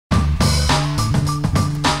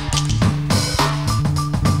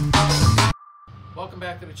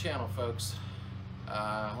back to the channel, folks.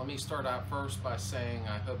 Let me start out first by saying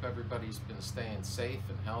I hope everybody's been staying safe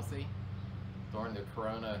and healthy during the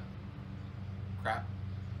corona crap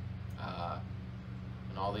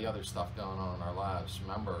and all the other stuff going on in our lives.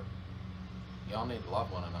 Remember, y'all need to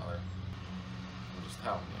love one another. I'm just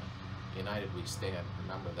telling you, united we stand.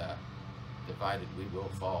 Remember that. Divided we will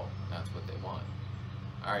fall, and that's what they want.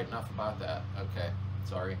 Alright, enough about that. Okay,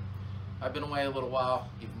 sorry. I've been away a little while,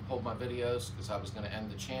 even pulled my videos because I was going to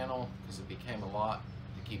end the channel because it became a lot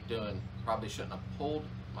to keep doing. Probably shouldn't have pulled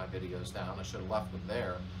my videos down. I should have left them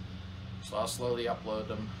there. So I'll slowly upload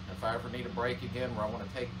them. If I ever need a break again where I want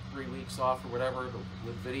to take 3 weeks off or whatever,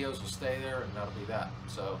 the videos will stay there and that'll be that.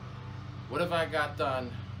 So what have I got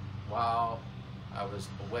done while I was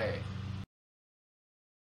away?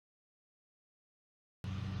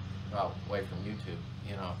 Well, away from YouTube,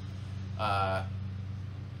 you know.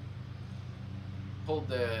 Pulled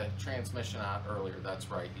the transmission out earlier, that's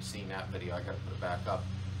right, you've seen that video, I gotta put it back up.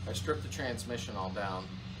 I stripped the transmission all down,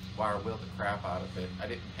 wire wheeled the crap out of it. I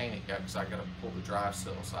didn't paint it yet because I gotta pull the drive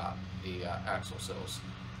sills out, the axle sills.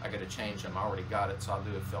 I gotta change them, I already got it, so I'll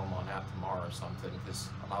do a film on that tomorrow or something, because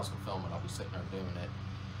I might as well film it, I'll be sitting there doing it.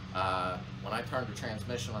 When I turned the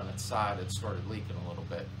transmission on its side, it started leaking a little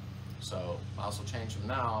bit. So I also change them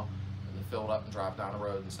now, and then fill it up and drive down the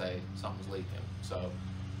road and say something's leaking. So,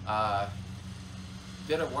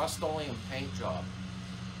 did a Rustoleum paint job.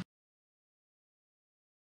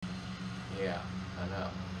 Yeah, I know.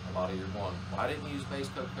 A lot of you are going, why didn't you use base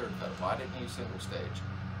coat, clear coat? Why didn't you use single stage?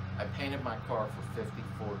 I painted my car for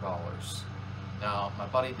 $54. Now, my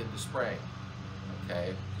buddy did the spraying,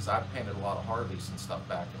 okay? Because I painted a lot of Harleys and stuff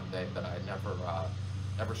back in the day, but I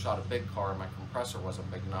never shot a big car. My compressor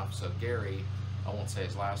wasn't big enough, so Gary, I won't say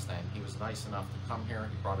his last name, he was nice enough to come here.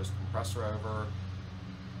 He brought his compressor over.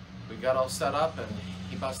 We got all set up and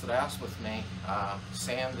he busted ass with me,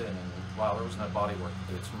 sanding, and well, there was no body work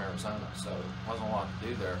to do. It's from Arizona, so there wasn't a lot to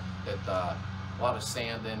do there. But a lot of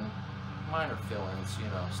sanding, minor fill-ins, you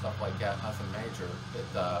know, stuff like that, nothing major.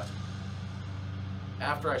 But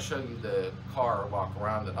after I show you the car, walk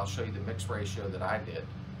around it, I'll show you the mix ratio that I did.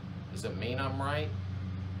 Does it mean I'm right?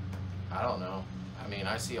 I don't know. I mean,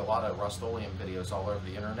 I see a lot of Rustoleum videos all over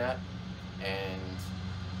the internet, and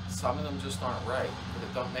some of them just aren't right, but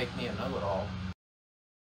it don't make me a know-it-all.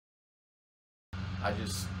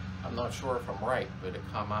 I'm not sure if I'm right, but it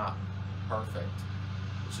come out perfect.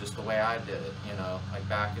 It's just the way I did it, you know. Like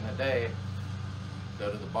back in the day,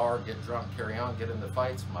 go to the bar, get drunk, carry on, get into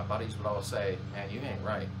fights. My buddies would always say, man, you ain't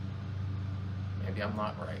right. Maybe I'm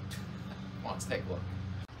not right. Let's take a look.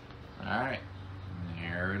 Alright,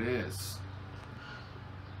 there it is.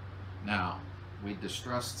 Now, we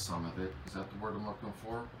distressed some of it. Is that the word I'm looking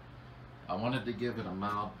for? I wanted to give it a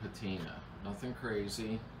mild patina. Nothing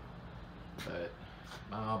crazy, but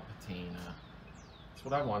mild patina. That's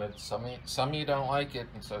what I wanted. Some of you don't like it.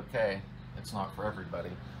 It's okay. It's not for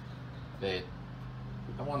everybody. But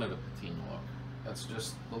I wanted a patina look. That's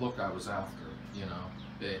just the look I was after, you know.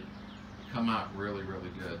 But it come out really,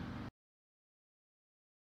 really good.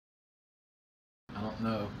 I don't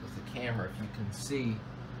know with the camera if you can see,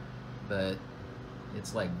 but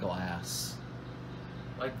it's like glass.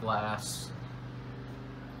 Like glass.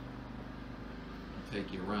 I'll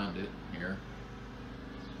take you around it here.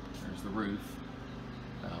 There's the roof.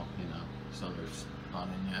 Well, you know, sun's not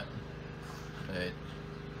in yet. But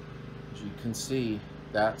as you can see,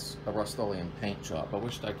 that's a Rustoleum paint job. I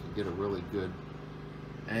wished I could get a really good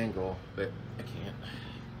angle, but I can't.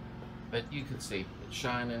 But you can see it's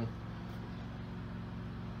shining.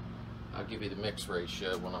 I'll give you the mix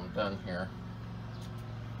ratio when I'm done here.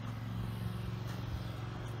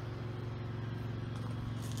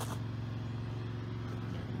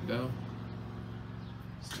 There we go.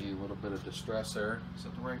 See a little bit of distress there. Is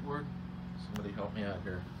that the right word? Somebody help me out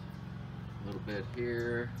here. A little bit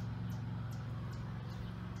here.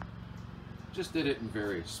 Just did it in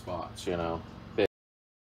various spots, you know.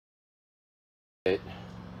 Bit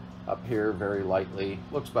up here very lightly.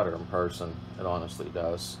 Looks better in person. It honestly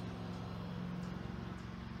does.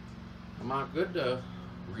 Come out good though.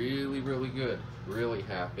 Really, really good. Really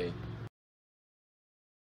happy.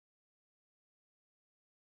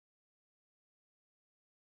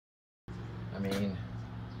 I mean,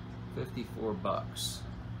 54 bucks.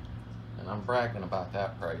 And I'm bragging about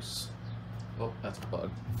that price. Oh, that's a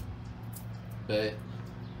bug. But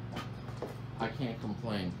I can't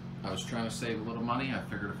complain. I was trying to save a little money. I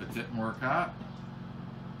figured if it didn't work out,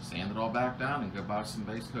 sand it all back down and go buy some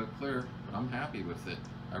base coat clear. But I'm happy with it.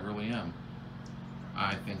 I really am.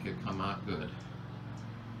 I think it come out good.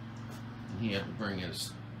 And he had to bring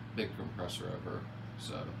his big compressor over,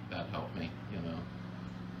 so that helped me, you know.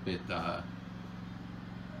 But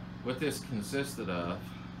what this consisted of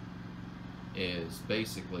is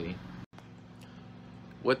basically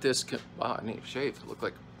wow, I need to shave. It looked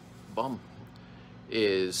like a bum.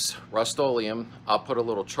 Is Rustoleum. I'll put a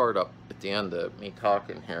little chart up at the end of me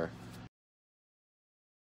talking here.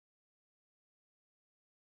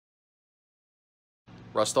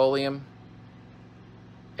 Rustoleum,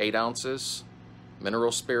 8 ounces.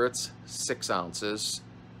 Mineral spirits, 6 ounces.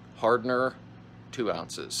 Hardener, 2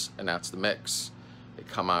 ounces. And that's the mix. They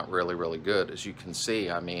come out really, really good. As you can see,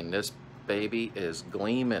 I mean, this baby is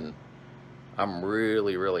gleaming. I'm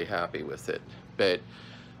really, really happy with it. But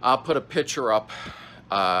I'll put a picture up.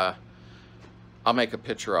 I'll make a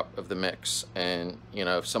picture up of the mix, and you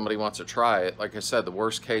know, if somebody wants to try it, like I said, the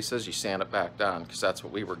worst case is you sand it back down, because that's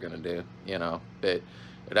what we were going to do, you know. But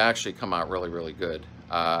it actually come out really, really good.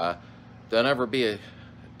 Don't ever be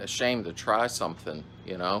ashamed to try something,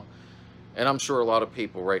 you know. And I'm sure a lot of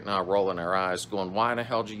people right now rolling their eyes going, why the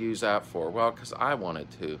hell did you use that for? Well, because I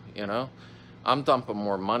wanted to, you know. I'm dumping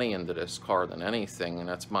more money into this car than anything, and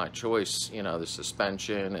that's my choice, you know, the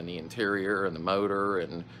suspension and the interior and the motor.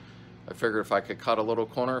 And I figured if I could cut a little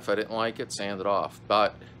corner, if I didn't like it, sand it off.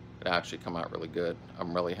 But it actually come out really good.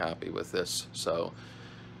 I'm really happy with this. So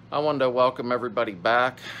I wanted to welcome everybody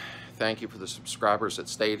back. Thank you for the subscribers that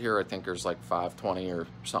stayed here. I think there's like 520 or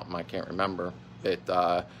something, I can't remember.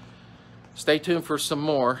 But stay tuned for some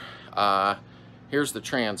more. Here's the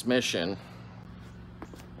transmission.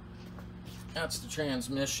 That's the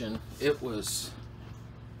transmission. It was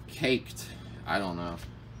caked, I don't know,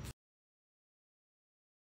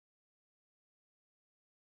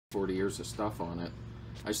 40 years of stuff on it.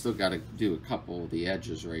 I still got to do a couple of the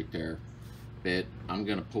edges right there, but I'm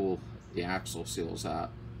going to pull the axle seals out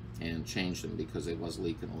and change them because it was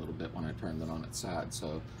leaking a little bit when I turned it on its side.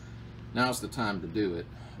 So now's the time to do it,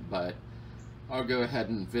 but I'll go ahead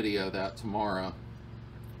and video that tomorrow,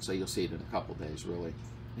 so you'll see it in a couple days really.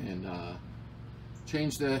 And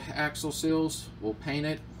change the axle seals, we'll paint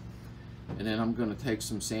it, and then I'm going to take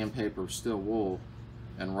some sandpaper steel wool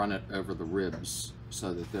and run it over the ribs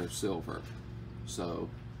so that they're silver. So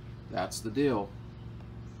that's the deal.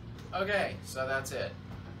 Okay, so that's it.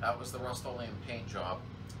 That was the Rustoleum paint job.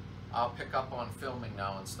 I'll pick up on filming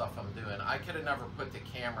now and stuff I'm doing. I could have never put the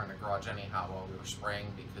camera in the garage anyhow while we were spraying,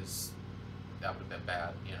 because that would have been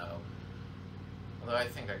bad, you know. Although I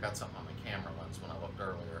think I got something on my camera lens when I looked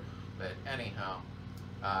earlier. But anyhow,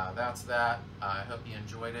 that's that. I hope you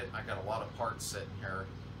enjoyed it. I got a lot of parts sitting here.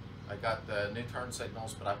 I got the new turn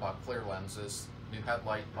signals, but I bought clear lenses, new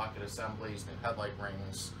headlight bucket assemblies, new headlight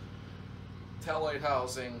rings, tail light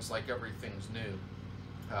housings, like everything's new.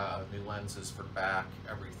 New lenses for back,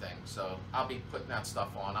 everything. So I'll be putting that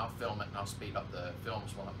stuff on. I'll film it and I'll speed up the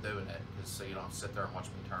films when I'm doing it, because so you don't sit there and watch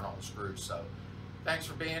me turn all the screws. So thanks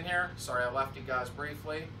for being here. Sorry I left you guys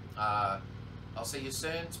briefly. I'll see you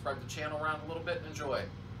soon. Spread the channel around a little bit and enjoy.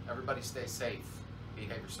 Everybody stay safe.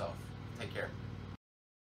 Behave yourself. Take care.